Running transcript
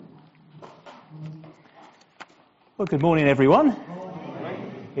Well, good morning, everyone.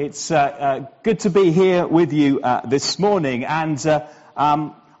 It's good to be here with you this morning, and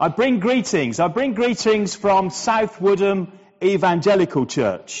I bring greetings. I bring greetings from South Woodham Evangelical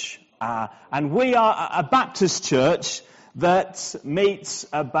Church, and we are a Baptist church that meets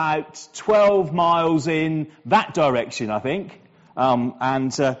about 12 miles in that direction, I think.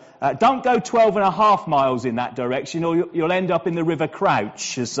 Don't go 12 and a half miles in that direction, or you'll end up in the River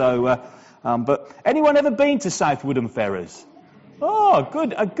Crouch. But anyone ever been to South Woodham Ferrers? Oh,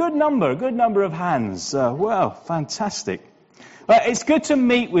 good, a good number of hands. Well, fantastic. It's good to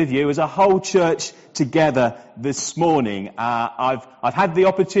meet with you as a whole church together this morning. I've had the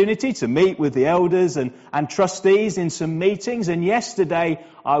opportunity to meet with the elders and trustees in some meetings, and yesterday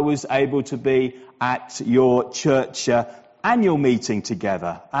I was able to be at your church annual meeting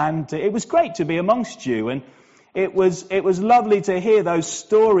together, and it was great to be amongst you. And it was lovely to hear those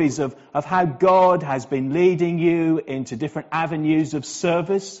stories of how God has been leading you into different avenues of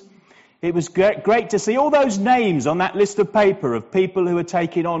service. It was great to see all those names on that list of paper of people who are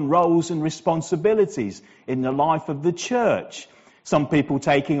taking on roles and responsibilities in the life of the church. Some people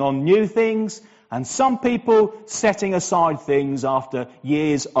taking on new things, and some people setting aside things after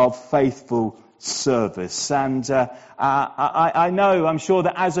years of faithful service. And I'm sure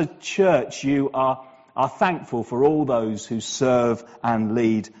that as a church you are thankful for all those who serve and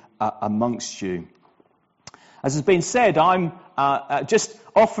lead amongst you. As has been said, I'm just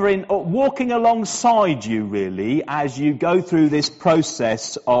walking alongside you really as you go through this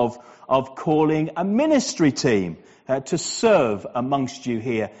process of calling a ministry team to serve amongst you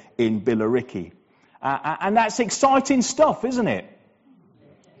here in Billericay. And that's exciting stuff, isn't it?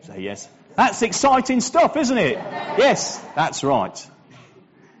 Say yes. That's exciting stuff, isn't it? Yes, that's right.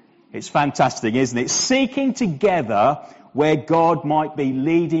 It's fantastic, isn't it? Seeking together where God might be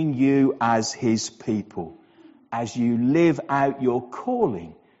leading you as His people, as you live out your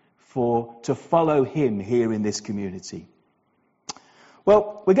calling to follow Him here in this community.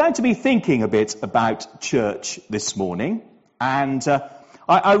 Well, we're going to be thinking a bit about church this morning, and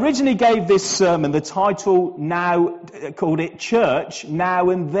I originally gave this sermon the title called it Church Now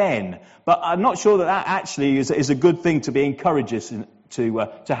and Then, but I'm not sure that actually is a good thing to be encouraged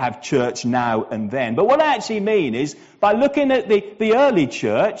to have church now and then. But what I actually mean is, by looking at the early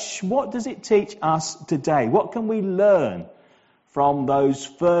church, what does it teach us today? What can we learn from those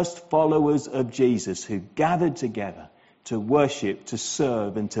first followers of Jesus who gathered together to worship, to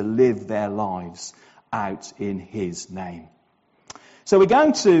serve, and to live their lives out in His name? So we're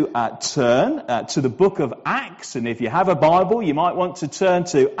going to turn to the book of Acts, and if you have a Bible, you might want to turn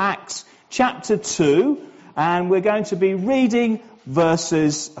to Acts chapter 2, and we're going to be reading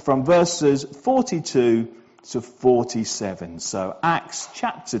from verses 42 to 47. So Acts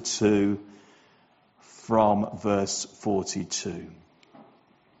chapter 2 from verse 42.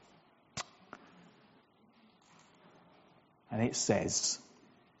 And it says,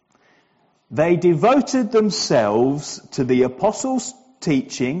 "They devoted themselves to the apostles'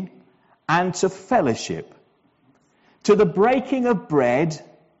 teaching and to fellowship, to the breaking of bread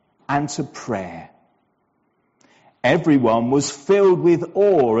and to prayer. Everyone was filled with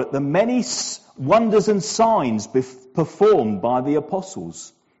awe at the many wonders and signs performed by the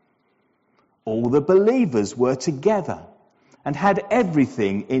apostles. All the believers were together and had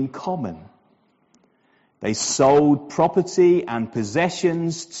everything in common. They sold property and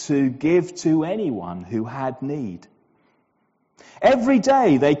possessions to give to anyone who had need. Every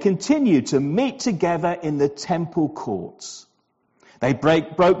day they continued to meet together in the temple courts. They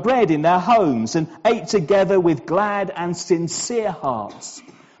broke bread in their homes and ate together with glad and sincere hearts,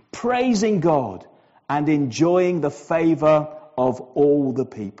 praising God and enjoying the favour of all the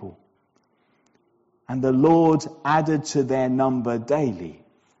people. And the Lord added to their number daily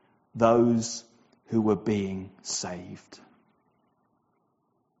those who were being saved."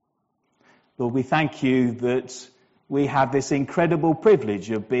 Lord, we thank you that we have this incredible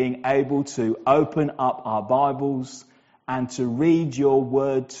privilege of being able to open up our Bibles and to read your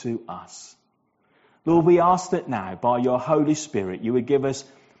word to us. Lord, we ask that now, by your Holy Spirit, you would give us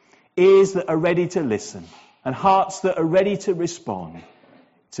ears that are ready to listen and hearts that are ready to respond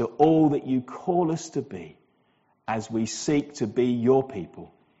to all that you call us to be as we seek to be your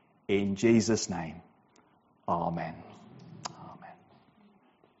people. In Jesus' name, amen. Amen.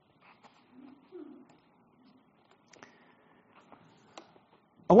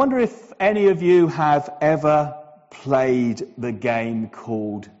 I wonder if any of you have ever played the game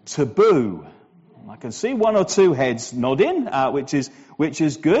called Taboo. I can see one or two heads nodding, which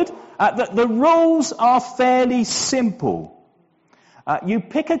is good. The rules are fairly simple. You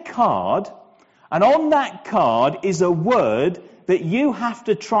pick a card And on that card is a word that you have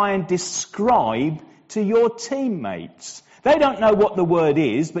to try and describe to your teammates. They don't know what the word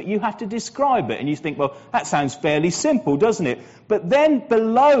is, but you have to describe it. And you think, well, that sounds fairly simple, doesn't it? But then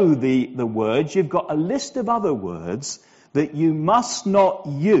below the words, you've got a list of other words that you must not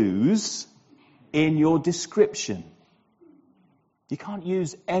use in your description. You can't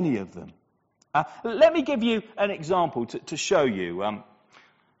use any of them. Let me give you an example to show you.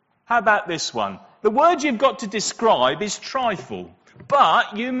 How about this one? The word you've got to describe is trifle,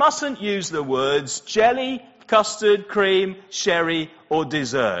 but you mustn't use the words jelly, custard, cream, sherry, or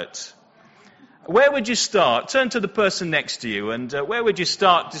dessert. Where would you start? Turn to the person next to you, and where would you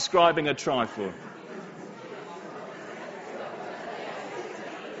start describing a trifle?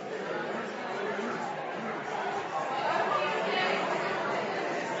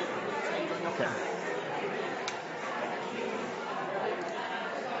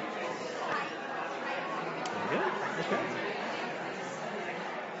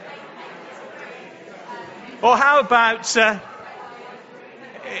 Or how about,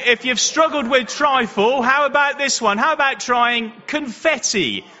 if you've struggled with trifle, how about this one? How about trying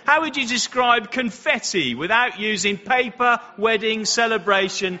confetti? How would you describe confetti without using paper, wedding,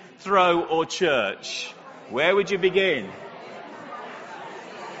 celebration, throw, or church? Where would you begin?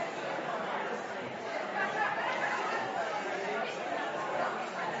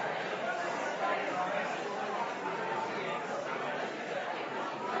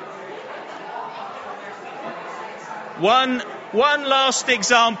 One last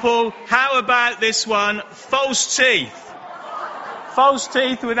example. How about this one? False teeth. False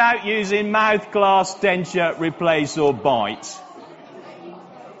teeth without using mouth, glass, denture, replace or bite.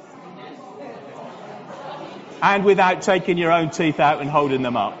 And without taking your own teeth out and holding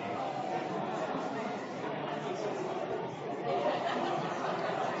them up.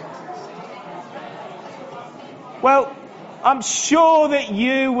 Well, I'm sure that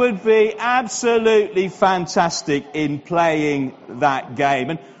you would be absolutely fantastic in playing that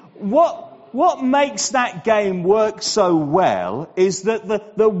game. And what makes that game work so well is that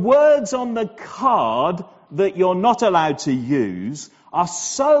the words on the card that you're not allowed to use are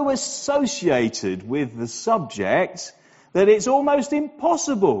so associated with the subject that it's almost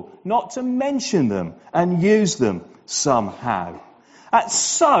impossible not to mention them and use them somehow.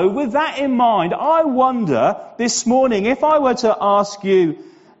 So, with that in mind, I wonder this morning if I were to ask you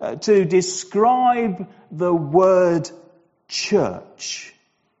to describe the word church,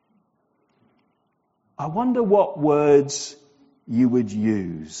 I wonder what words you would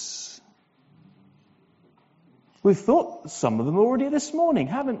use. We've thought some of them already this morning,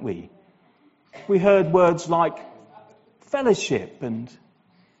 haven't we? We heard words like fellowship and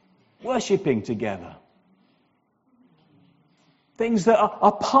worshipping together. Things that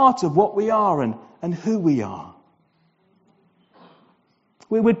are part of what we are and who we are.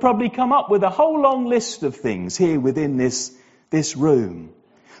 We would probably come up with a whole long list of things here within this room.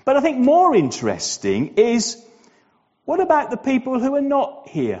 But I think more interesting is, what about the people who are not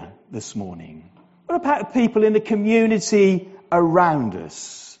here this morning? What about the people in the community around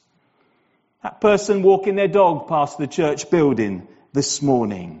us? That person walking their dog past the church building this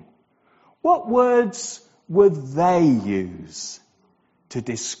morning. What words would they use to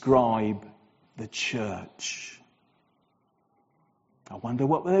describe the church? I wonder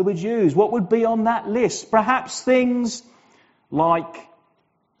what they would use. What would be on that list? Perhaps things like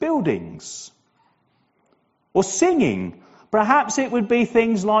buildings or singing. Perhaps it would be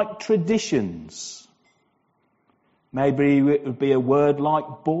things like traditions. Maybe it would be a word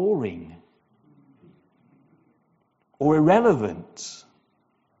like boring or irrelevant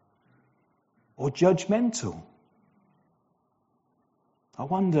or judgmental. I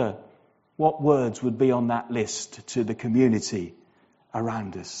wonder what words would be on that list to the community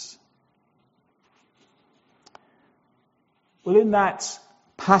around us. Well, in that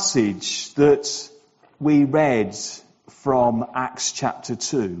passage that we read from Acts chapter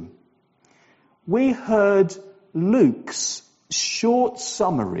 2, we heard Luke's short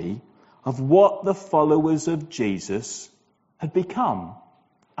summary of what the followers of Jesus had become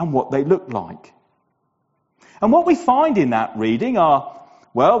and what they looked like. And what we find in that reading are,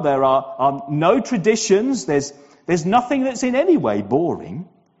 well, there are no traditions. There's nothing that's in any way boring.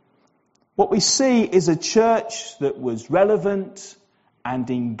 What we see is a church that was relevant and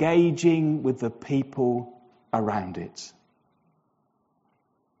engaging with the people around it.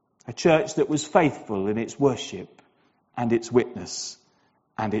 A church that was faithful in its worship and its witness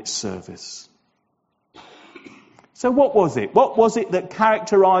and its service. So what was it? What was it that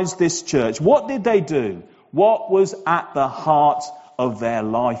characterized this church? What did they do? What was at the heart of their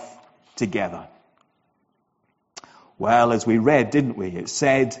life together? Well, as we read, didn't we? It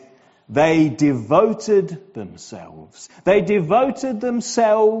said, they devoted themselves. They devoted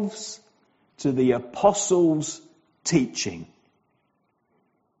themselves to the apostles' teaching.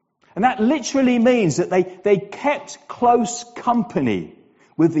 And that literally means that they kept close company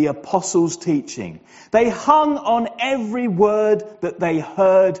with the apostles' teaching. They hung on every word that they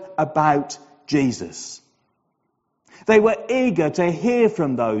heard about Jesus. They were eager to hear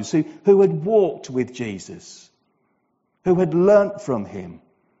from those who had walked with Jesus, who had learnt from him.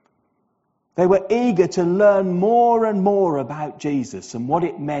 They were eager to learn more and more about Jesus and what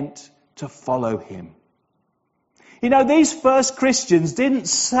it meant to follow him. You know, these first Christians didn't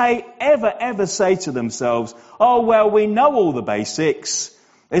ever say to themselves, oh, well, we know all the basics.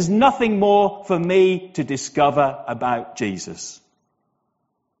 There's nothing more for me to discover about Jesus.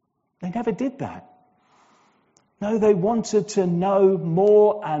 They never did that. No, they wanted to know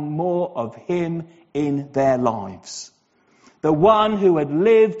more and more of him in their lives. The one who had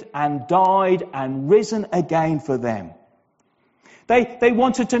lived and died and risen again for them. They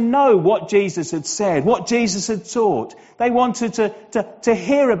wanted to know what Jesus had said, what Jesus had taught. They wanted to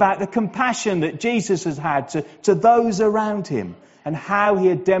hear about the compassion that Jesus has had to those around him and how he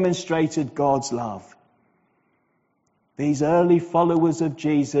had demonstrated God's love. These early followers of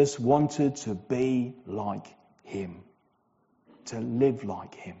Jesus wanted to be like him, to live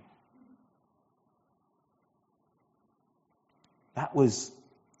like him. That was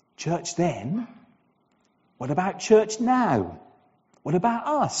church then. What about church now? What about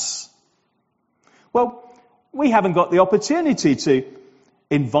us? Well, we haven't got the opportunity to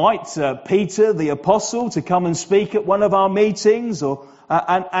invite Peter, the apostle, to come and speak at one of our meetings,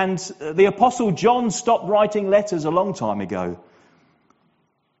 and the apostle John stopped writing letters a long time ago.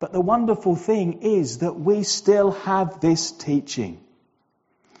 But the wonderful thing is that we still have this teaching.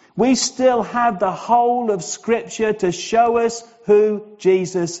 We still have the whole of Scripture to show us who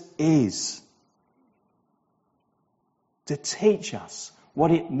Jesus is. To teach us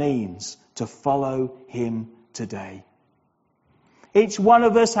what it means to follow him today. Each one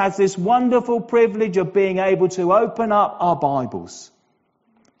of us has this wonderful privilege of being able to open up our Bibles,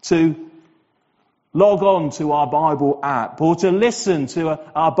 to log on to our Bible app, or to listen to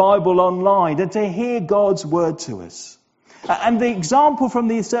our Bible online, and to hear God's word to us. And the example from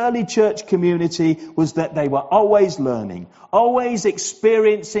this early church community was that they were always learning, always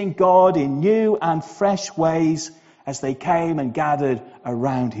experiencing God in new and fresh ways as they came and gathered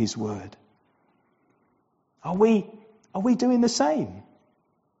around his word. Are we doing the same?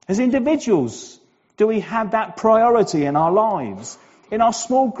 As individuals, do we have that priority in our lives, in our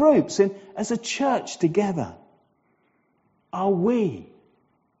small groups, as a church together? Are we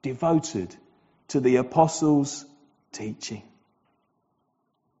devoted to the apostles' teaching?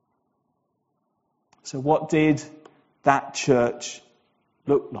 So what did that church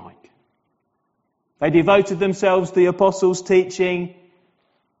look like? They devoted themselves to the apostles' teaching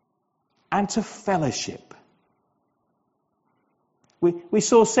and to fellowship. We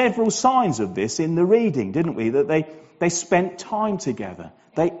saw several signs of this in the reading, didn't we? That they spent time together.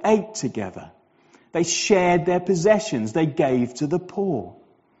 They ate together. They shared their possessions. They gave to the poor.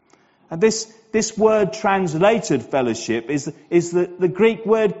 And this word translated fellowship is the Greek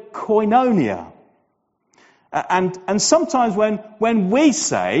word koinonia. And sometimes when we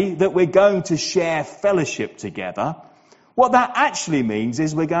say that we're going to share fellowship together, what that actually means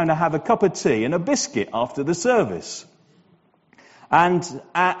is we're going to have a cup of tea and a biscuit after the service. And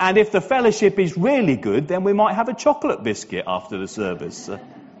if the fellowship is really good, then we might have a chocolate biscuit after the service.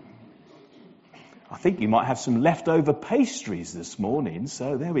 I think you might have some leftover pastries this morning,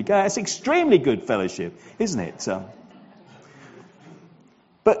 so there we go. It's extremely good fellowship, isn't it?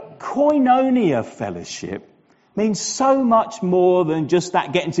 But koinonia fellowship means so much more than just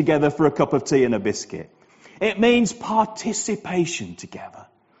that getting together for a cup of tea and a biscuit. It means participation together.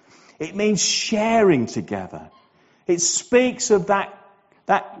 It means sharing together. It speaks of that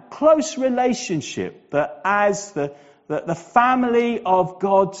close relationship that as the family of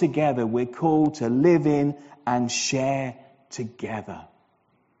God together, we're called to live in and share together.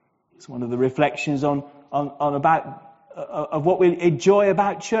 It's one of the reflections on what we enjoy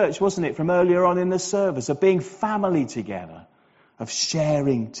about church, wasn't it, from earlier on in the service, of being family together, of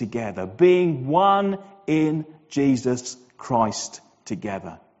sharing together, being one in Jesus Christ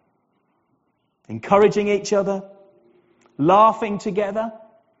together. Encouraging each other, laughing together,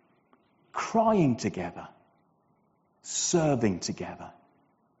 crying together, serving together.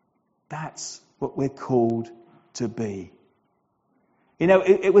 That's what we're called to be. You know,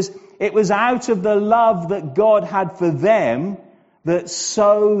 it was out of the love that God had for them that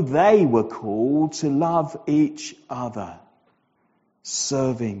so they were called to love each other,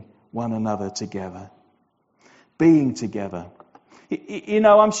 serving one another together, being together. You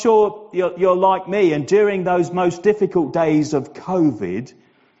know, I'm sure you're like me, and during those most difficult days of COVID,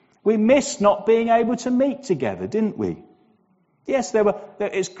 we missed not being able to meet together, didn't we? Yes,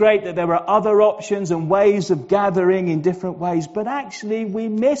 it's great that there were other options and ways of gathering in different ways, but actually we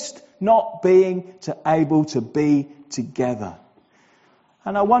missed not being able to be together.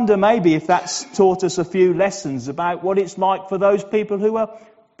 And I wonder maybe if that's taught us a few lessons about what it's like for those people who are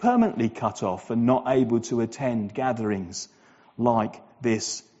permanently cut off and not able to attend gatherings like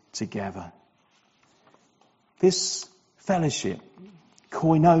this together. This fellowship,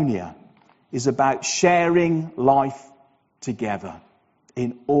 koinonia, is about sharing life together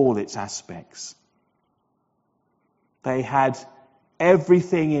in all its aspects. They had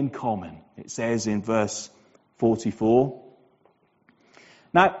everything in common, it says in verse 44.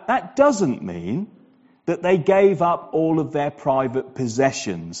 Now, that doesn't mean that they gave up all of their private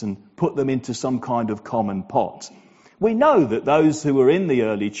possessions and put them into some kind of common pot. We know that those who were in the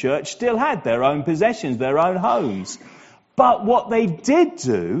early church still had their own possessions, their own homes. But what they did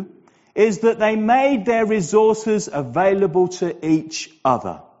do is that they made their resources available to each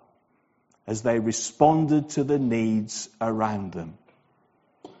other as they responded to the needs around them.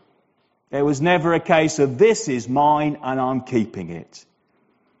 There was never a case of this is mine and I'm keeping it.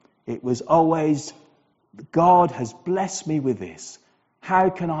 It was always, God has blessed me with this. How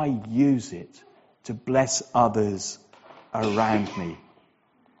can I use it to bless others around me?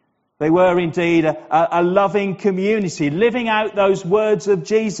 They were indeed a loving community, living out those words of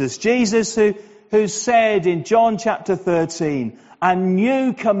Jesus. Jesus who said in John chapter 13, "A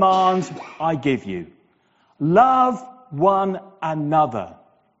new command I give you. Love one another.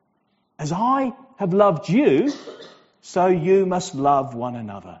 As I have loved you, so you must love one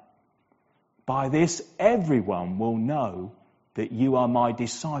another. By this everyone will know that you are my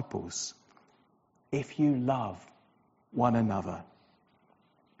disciples, if you love one another."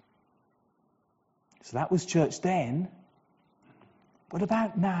 So that was church then. What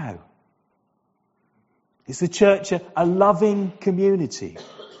about now? Is the church a loving community?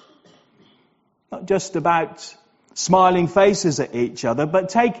 Not just about smiling faces at each other, but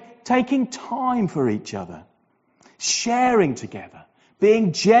taking time for each other, sharing together,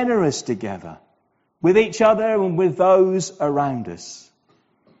 being generous together with each other and with those around us.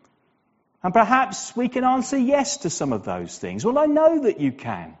 And perhaps we can answer yes to some of those things. Well, I know that you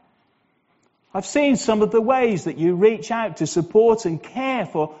can. I've seen some of the ways that you reach out to support and care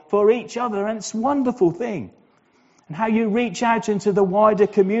for each other, and it's a wonderful thing. And how you reach out into the wider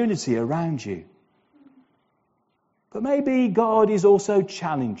community around you. But maybe God is also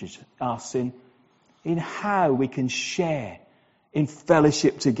challenging us in how we can share in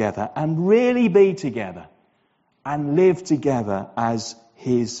fellowship together and really be together and live together as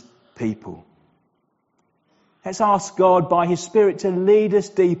His people. Let's ask God by His Spirit to lead us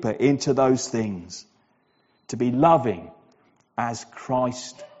deeper into those things, to be loving as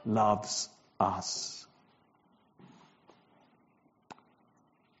Christ loves us.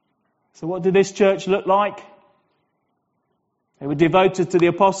 So what did this church look like? They were devoted to the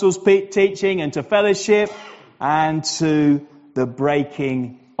apostles' teaching and to fellowship and to the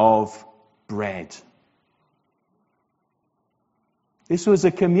breaking of bread. This was a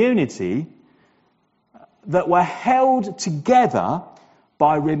community that were held together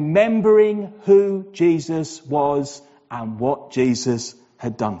by remembering who Jesus was and what Jesus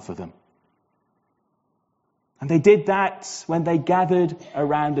had done for them. And they did that when they gathered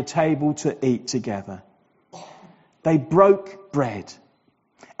around a table to eat together. They broke bread.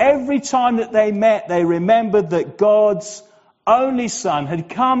 Every time that they met, they remembered that God's only Son had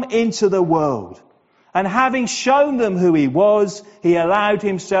come into the world. And having shown them who He was, He allowed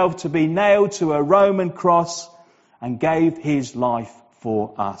Himself to be nailed to a Roman cross and gave His life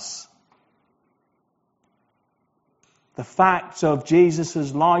for us. The fact of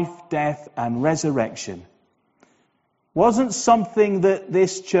Jesus' life, death and resurrection wasn't something that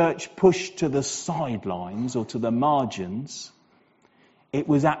this church pushed to the sidelines or to the margins. It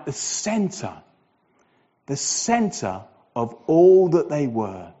was at the centre of all that they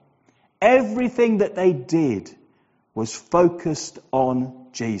were. Everything that they did was focused on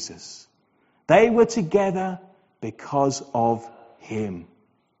Jesus. They were together because of Him.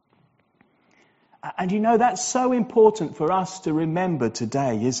 And you know, that's so important for us to remember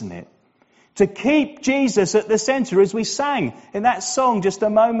today, isn't it? To keep Jesus at the centre, as we sang in that song just a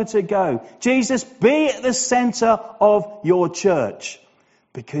moment ago. Jesus, be at the centre of your church.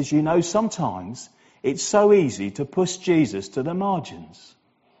 Because you know, sometimes It's so easy to push Jesus to the margins.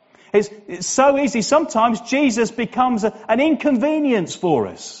 It's so easy. Sometimes Jesus becomes an inconvenience for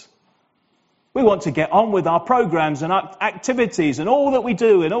us. We want to get on with our programs and activities and all that we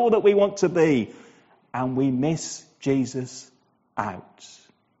do and all that we want to be. And we miss Jesus out.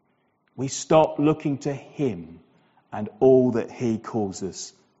 We stop looking to him and all that he calls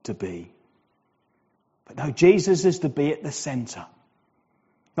us to be. But no, Jesus is to be at the centre.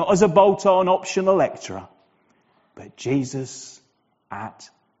 Not as a bolt-on optional lecturer, but Jesus at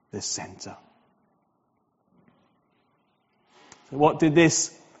the centre. So what did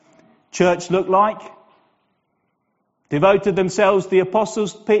this church look like? Devoted themselves to the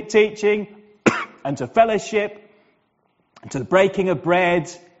apostles' teaching and to fellowship and to the breaking of bread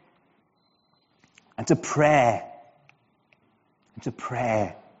and to prayer. And to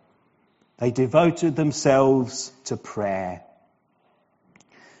prayer. They devoted themselves to prayer.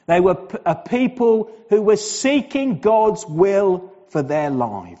 They were a people who were seeking God's will for their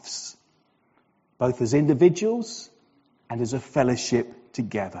lives, both as individuals and as a fellowship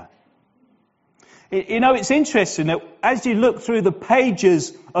together. You know, it's interesting that as you look through the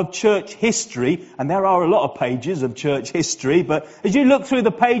pages of church history, and there are a lot of pages of church history, but as you look through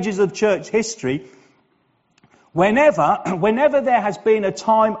the pages of church history, whenever there has been a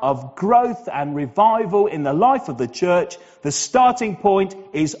time of growth and revival in the life of the church, the starting point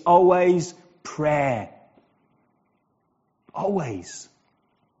is always prayer. Always.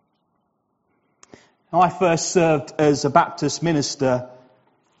 I first served as a Baptist minister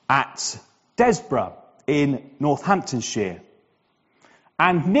at Desborough in Northamptonshire.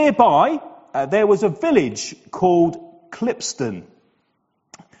 And nearby, there was a village called Clipston.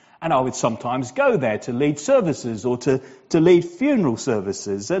 And I would sometimes go there to lead services or to lead funeral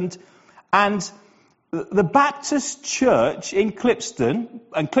services. And the Baptist church in Clipston,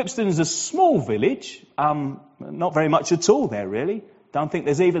 and Clipston is a small village, not very much at all there really. Don't think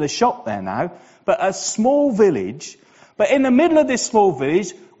there's even a shop there now. But a small village. But in the middle of this small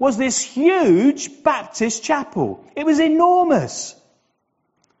village was this huge Baptist chapel. It was enormous.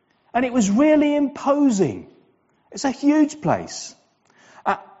 And it was really imposing. It's a huge place.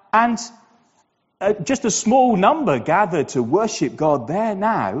 And just a small number gathered to worship God there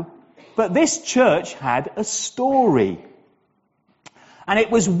now. But this church had a story. And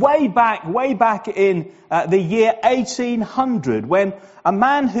it was way back in the year 1800 when a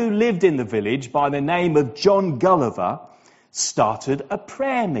man who lived in the village by the name of John Gulliver started a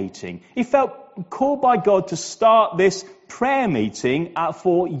prayer meeting. He felt called by God to start this prayer meeting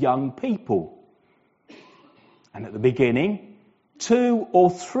for young people. And at the beginning, 2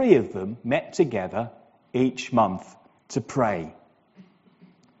 or 3 of them met together each month to pray.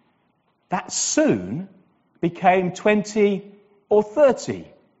 That soon became 20 or 30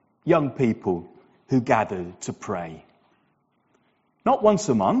 young people who gathered to pray. Not once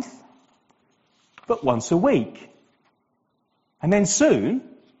a month, but once a week. And then soon,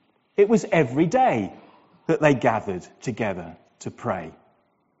 it was every day that they gathered together to pray.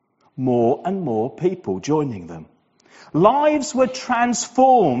 More and more people joining them. Lives were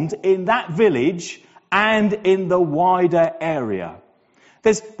transformed in that village and in the wider area.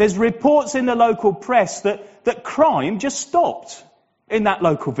 There's reports in the local press that crime just stopped in that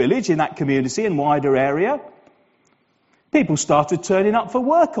local village, in that community and wider area. People started turning up for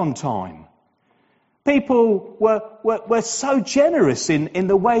work on time. People were so generous in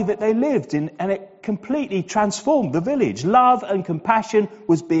the way that they lived, and it completely transformed the village. Love and compassion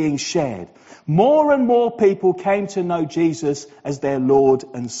was being shared. More and more people came to know Jesus as their Lord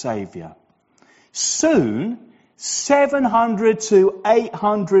and Saviour. Soon, 700 to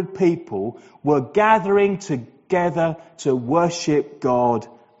 800 people were gathering together to worship God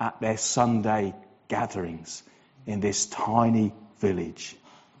at their Sunday gatherings in this tiny village.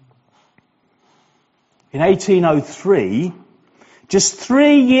 In 1803, just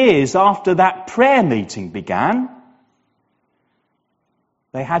 3 years after that prayer meeting began,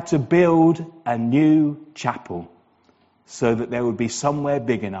 they had to build a new chapel so that there would be somewhere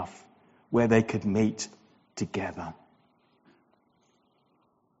big enough where they could meet together.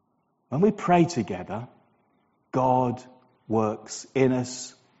 When we pray together, God works in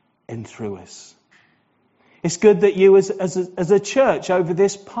us and through us. It's good that you as a church over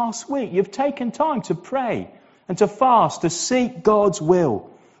this past week, you've taken time to pray and to fast, to seek God's will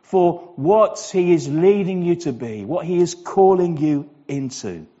for what He is leading you to be, what He is calling you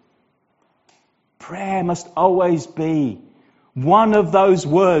into. Prayer must always be one of those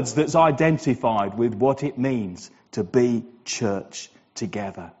words that's identified with what it means to be church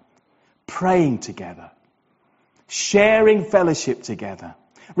together. Praying together. Sharing fellowship together.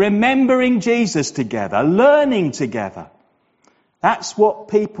 remembering Jesus together, learning together. That's what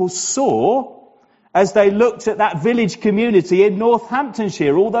people saw as they looked at that village community in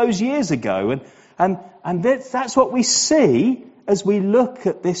Northamptonshire all those years ago. And that's what we see as we look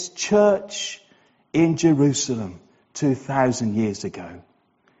at this church in Jerusalem 2,000 years ago.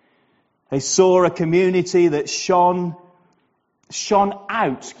 They saw a community that shone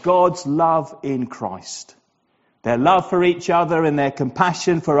out God's love in Christ. Their love for each other and their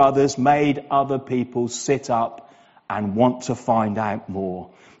compassion for others made other people sit up and want to find out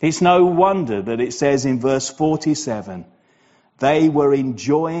more. It's no wonder that it says in verse 47, they were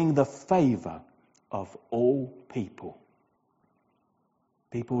enjoying the favour of all people.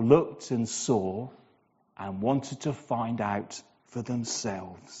 People looked and saw and wanted to find out for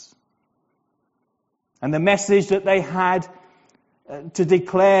themselves. And the message that they had to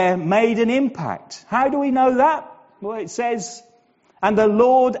declare made an impact. How do we know that? Well, it says, and the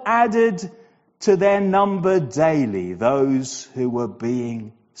Lord added to their number daily those who were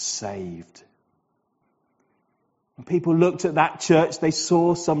being saved. When people looked at that church, they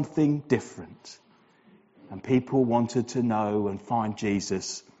saw something different. And people wanted to know and find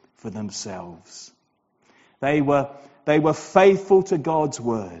Jesus for themselves. They were faithful to God's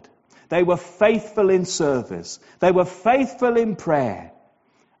word. They were faithful in service. They were faithful in prayer.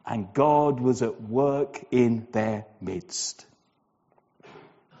 And God was at work in their midst.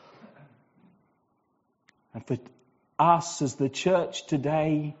 And for us as the church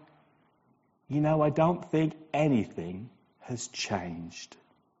today, I don't think anything has changed.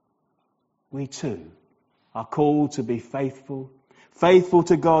 We too are called to be faithful. Faithful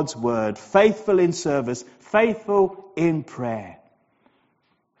to God's word. Faithful in service. Faithful in prayer.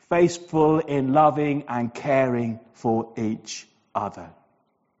 Faithful in loving and caring for each other.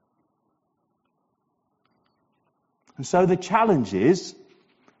 And so the challenge is,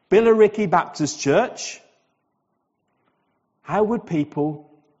 Billericay Baptist Church, how would people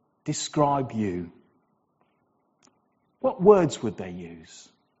describe you? What words would they use?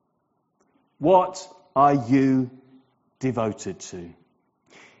 What are you devoted to?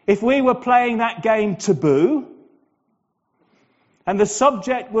 If we were playing that game Taboo, and the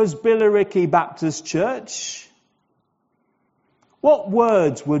subject was Billericay Baptist Church, what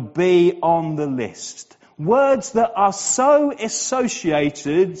words would be on the list? Words that are so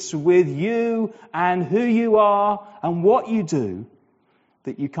associated with you and who you are and what you do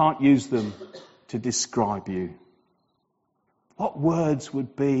that you can't use them to describe you. What words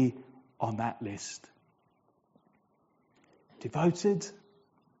would be on that list? Devoted?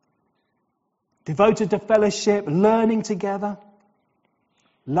 Devoted to fellowship, learning together,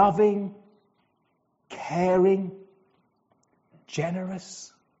 loving, caring,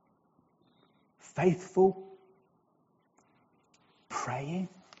 generous, faithful, praying.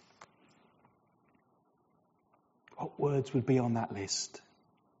 What words would be on that list?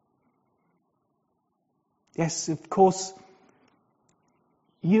 Yes, of course,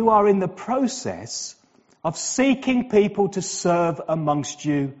 you are in the process of seeking people to serve amongst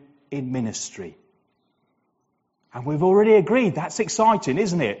you in ministry. And we've already agreed that's exciting,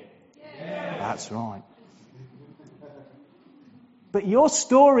 isn't it? Yeah. That's right. But your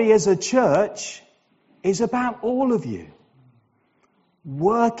story as a church is about all of you.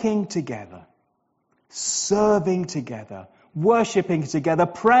 Working together, serving together, worshipping together,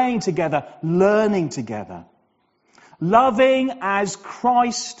 praying together, learning together. Loving as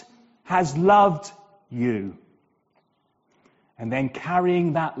Christ has loved you. And then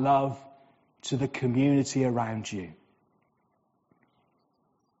carrying that love to the community around you.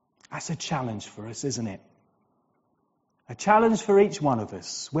 That's a challenge for us, isn't it? A challenge for each one of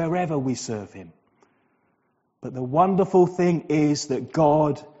us, wherever we serve him. But the wonderful thing is that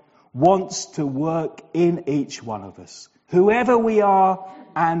God wants to work in each one of us, whoever we are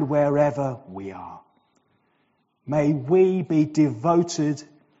and wherever we are. May we be devoted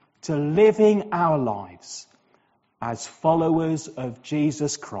to living our lives as followers of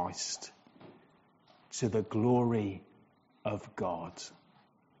Jesus Christ to the glory of God.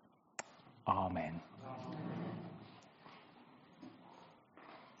 Amen.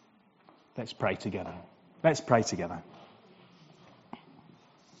 Let's pray together. Let's pray together.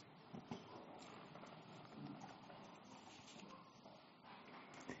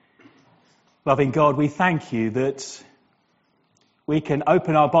 Loving God, we thank you that we can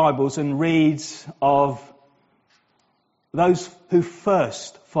open our Bibles and read of those who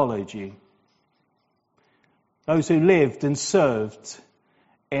first followed you. Those who lived and served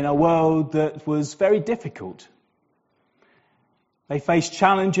in a world that was very difficult. They faced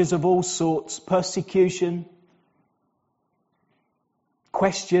challenges of all sorts, persecution,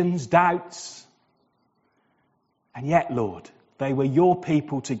 questions, doubts. And yet, Lord, they were your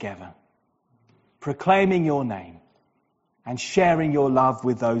people together, proclaiming your name and sharing your love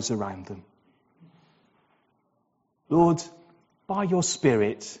with those around them. Lord, by your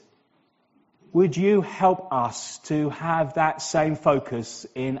Spirit, would you help us to have that same focus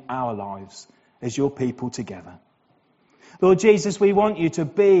in our lives as your people together? Lord Jesus, we want you to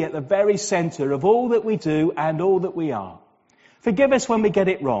be at the very centre of all that we do and all that we are. Forgive us when we get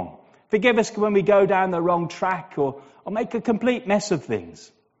it wrong. Forgive us when we go down the wrong track or make a complete mess of things.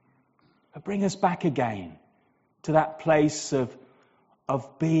 But bring us back again to that place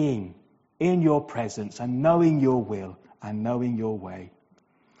of being in your presence and knowing your will and knowing your way.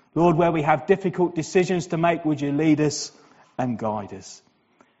 Lord, where we have difficult decisions to make, would you lead us and guide us?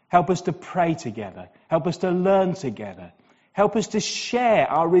 Help us to pray together. Help us to learn together. Help us to share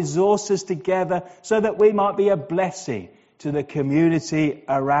our resources together so that we might be a blessing to the community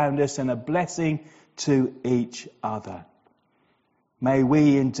around us and a blessing to each other. May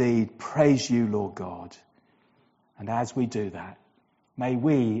we indeed praise you, Lord God. And as we do that, may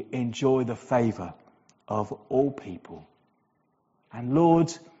we enjoy the favour of all people. And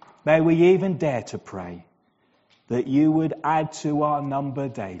Lord, may we even dare to pray that you would add to our number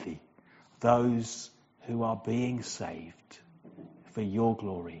daily those who are being saved for your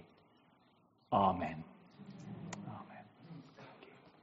glory. Amen.